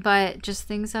eventually, but just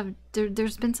things have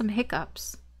there's been some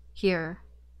hiccups here.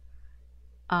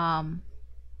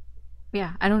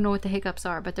 Yeah, I don't know what the hiccups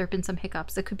are, but there have been some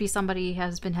hiccups. It could be somebody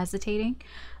has been hesitating.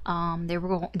 They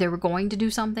were going to do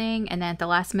something, and then at the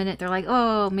last minute they're like,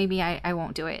 oh, maybe I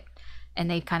won't do it. And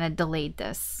they've kind of delayed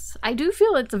this. I do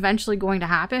feel it's eventually going to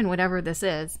happen, whatever this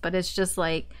is, but it's just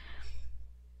like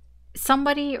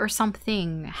somebody or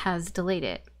something has delayed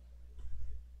it.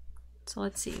 So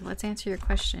let's see. Let's answer your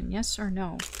question. Yes or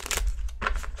no?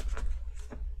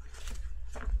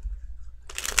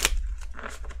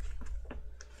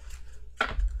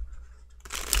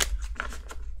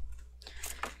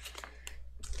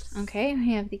 Okay,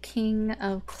 we have the King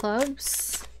of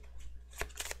Clubs.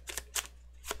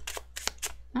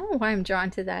 I don't know why I'm drawn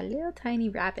to that little tiny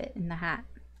rabbit in the hat.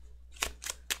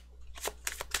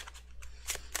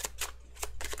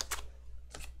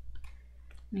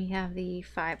 We have the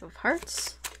Five of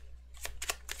Hearts.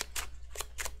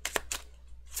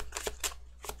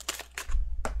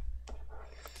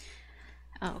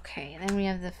 Okay, then we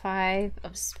have the Five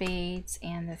of Spades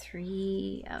and the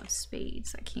Three of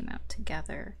Spades that came out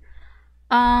together.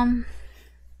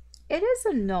 It is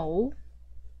a no.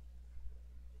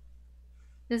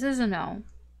 This is a no.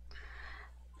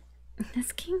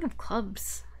 This King of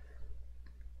Clubs.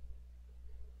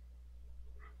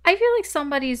 I feel like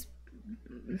somebody's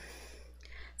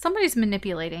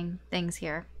manipulating things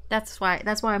here. That's why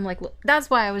I'm like, that's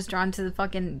why I was drawn to the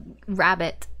fucking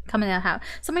rabbit coming out of the house.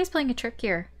 Somebody's playing a trick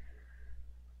here.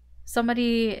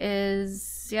 Somebody's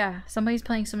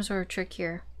playing some sort of trick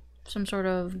here. Some sort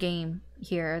of game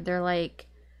here. They're like,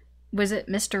 was it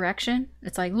misdirection?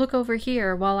 It's like, look over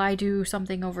here while I do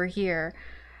something over here.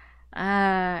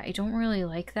 I don't really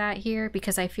like that here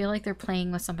because I feel like they're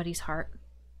playing with somebody's heart.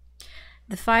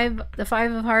 The five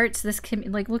of hearts, this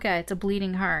can, like, look at it, it's a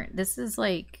bleeding heart. This is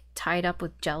like tied up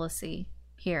with jealousy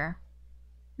here.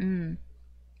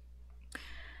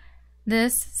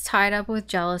 This is tied up with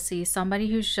jealousy. Somebody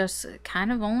who's just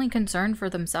kind of only concerned for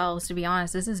themselves, to be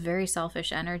honest. This is very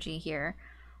selfish energy here.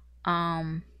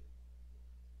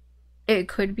 It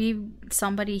could be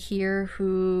somebody here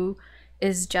who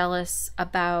is jealous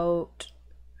about,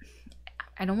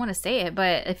 I don't want to say it,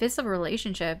 but if it's a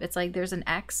relationship, it's like there's an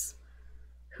ex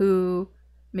who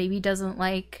maybe doesn't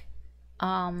like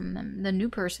the new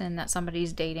person that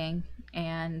somebody's dating,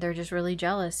 and they're just really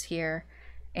jealous here.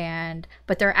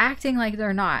 But they're acting like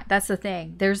they're not. That's the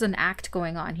thing. There's an act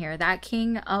going on here. That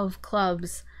King of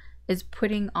Clubs is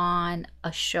putting on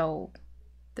a show.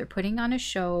 They're putting on a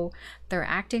show. They're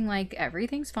acting like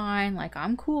everything's fine, like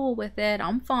I'm cool with it,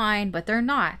 I'm fine, but they're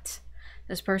not.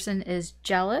 This person is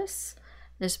jealous.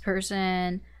 This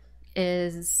person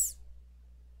is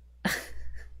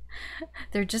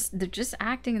they're just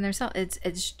acting in themselves.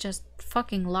 It's just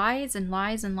fucking lies and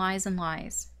lies and lies and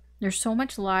lies. There's so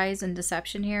much lies and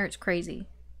deception here. It's crazy.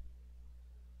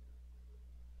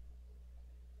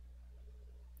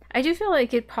 I do feel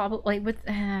like it probably, like,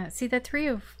 with see that Three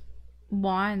of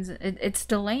Wands, it's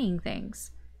delaying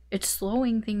things. It's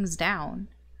slowing things down.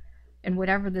 And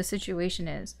whatever the situation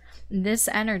is, this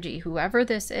energy, whoever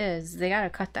this is, they gotta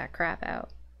cut that crap out.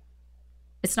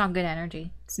 It's not good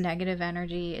energy. It's negative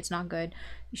energy. It's not good.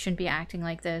 You shouldn't be acting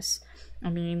like this. I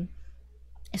mean,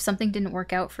 if something didn't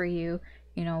work out for you,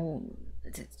 you know,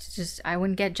 it's just, I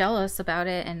wouldn't get jealous about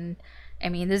it. And I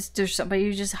mean, there's somebody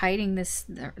who's just hiding this.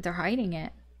 They're hiding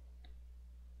it.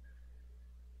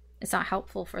 It's not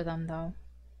helpful for them, though.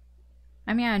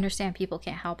 I mean, I understand people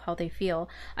can't help how they feel.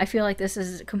 I feel like this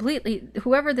is completely,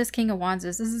 whoever this King of Wands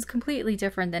is, this is completely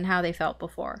different than how they felt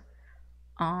before.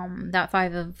 That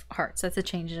Five of Hearts, that's a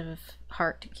change of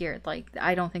heart here. Like,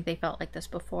 I don't think they felt like this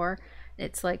before.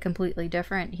 It's like completely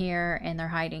different here, and they're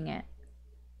hiding it.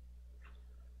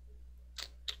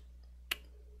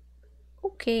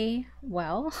 Okay,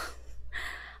 well,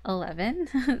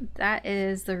 11. That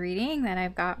is the reading that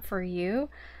I've got for you.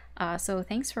 So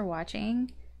thanks for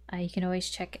watching. You can always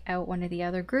check out one of the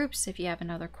other groups if you have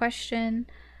another question.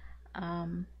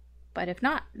 But if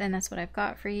not, then that's what I've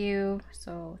got for you.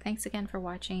 So thanks again for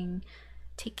watching.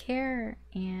 Take care,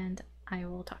 and I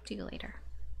will talk to you later.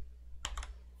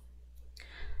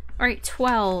 All right,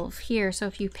 12 here. So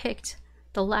if you picked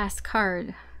the last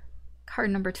card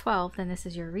number 12, then this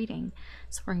is your reading.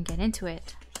 So we're gonna get into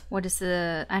it. What is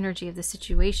the energy of the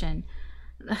situation?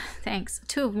 Thanks.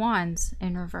 Two of Wands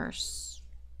in reverse.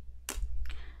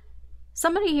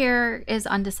 Somebody here is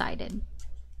undecided.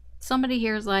 Somebody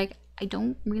here is like, I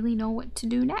don't really know what to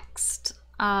do next.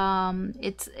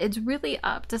 It's really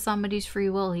up to somebody's free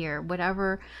will here,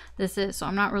 whatever this is. So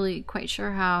I'm not really quite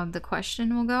sure how the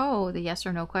question will go, the yes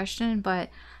or no question, but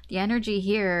the energy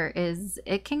here is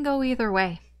it can go either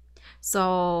way.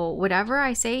 So whatever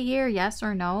I say here, yes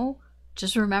or no,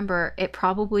 just remember it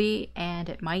probably, and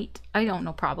it might, I don't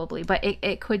know probably, but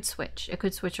it could switch. It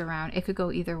could switch around. It could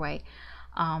go either way.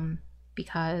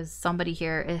 Because somebody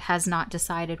here has not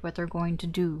decided what they're going to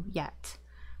do yet.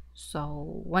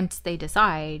 So once they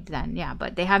decide, then yeah,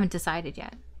 but they haven't decided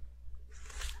yet.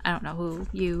 I don't know who,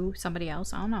 you, somebody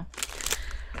else, I don't know.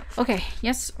 Okay,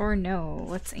 yes or no,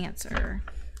 let's answer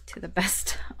to the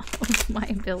best of my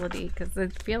ability, because I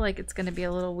feel like it's going to be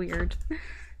a little weird.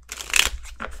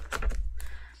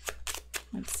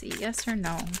 Let's see, yes or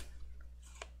no.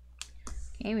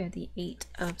 Okay, we have the Eight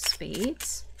of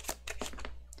Spades.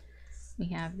 We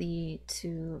have the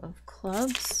Two of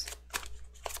Clubs.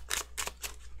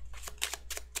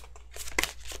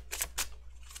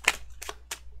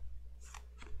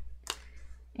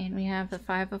 And we have the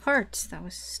Five of Hearts that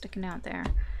was sticking out there.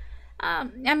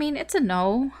 I mean, it's a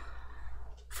no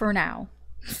for now.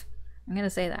 I'm going to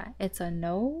say that. It's a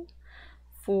no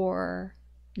for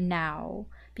now.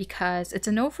 Because it's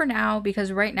a no for now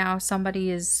because right now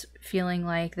somebody is feeling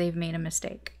like they've made a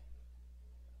mistake.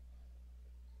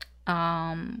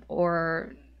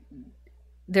 Or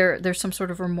there's some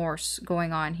sort of remorse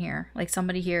going on here. Like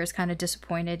somebody here is kind of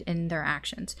disappointed in their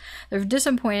actions. They're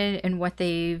disappointed in what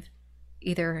they've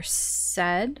either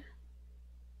said,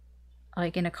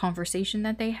 like in a conversation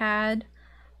that they had,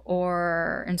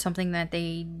 or in something that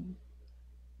they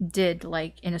did,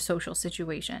 like in a social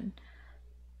situation.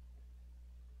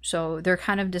 So they're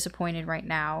kind of disappointed right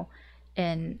now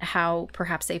in how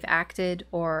perhaps they've acted,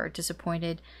 or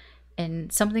disappointed in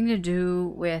something to do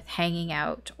with hanging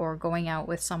out or going out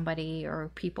with somebody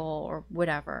or people or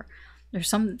whatever. There's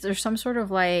some sort of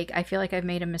like, I feel like I've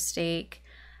made a mistake.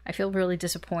 I feel really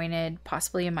disappointed,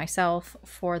 possibly in myself,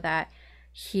 for that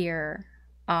here.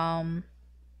 I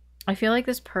feel like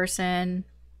this person,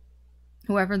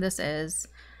 whoever this is,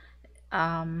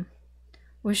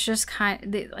 was just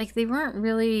like they weren't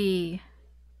really,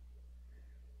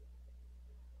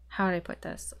 how did I put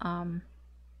this?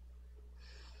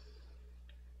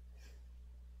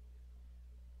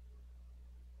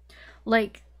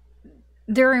 Like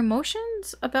their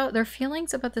emotions about their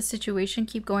feelings about the situation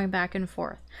keep going back and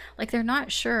forth. Like they're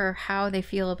not sure how they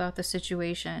feel about the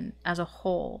situation as a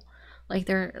whole. Like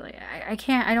they're like,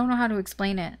 I don't know how to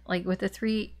explain it. Like with the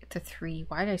three,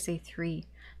 why did I say three?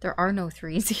 There are no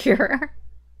threes here.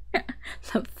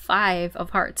 The five of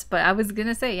hearts, but I was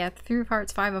gonna say, yeah, three of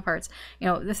hearts, five of hearts. You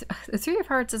know, the three of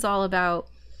hearts is all about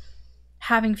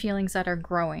having feelings that are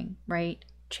growing, right?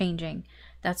 Changing.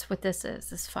 That's what this is.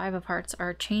 This five of hearts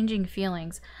are changing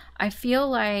feelings. I feel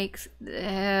like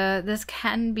this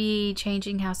can be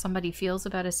changing how somebody feels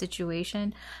about a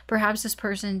situation. Perhaps this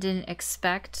person didn't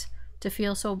expect to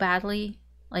feel so badly,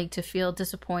 like to feel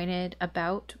disappointed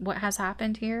about what has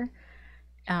happened here,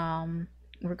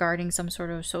 regarding some sort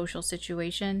of social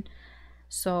situation.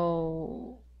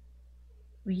 So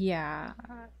yeah,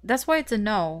 that's why it's a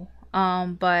no.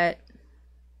 But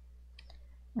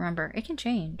remember, it can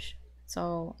change.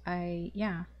 So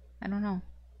yeah, I don't know.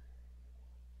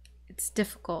 It's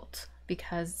difficult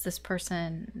because this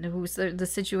person who's the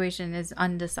situation is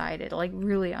undecided, like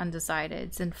really undecided.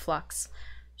 It's in flux.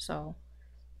 So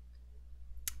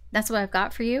that's what I've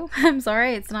got for you. I'm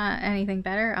sorry, it's not anything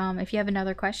better. If you have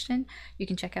another question, you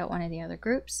can check out one of the other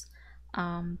groups.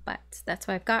 But that's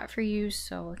what I've got for you.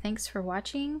 So thanks for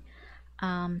watching.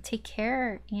 Take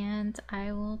care, and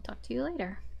I will talk to you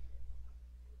later.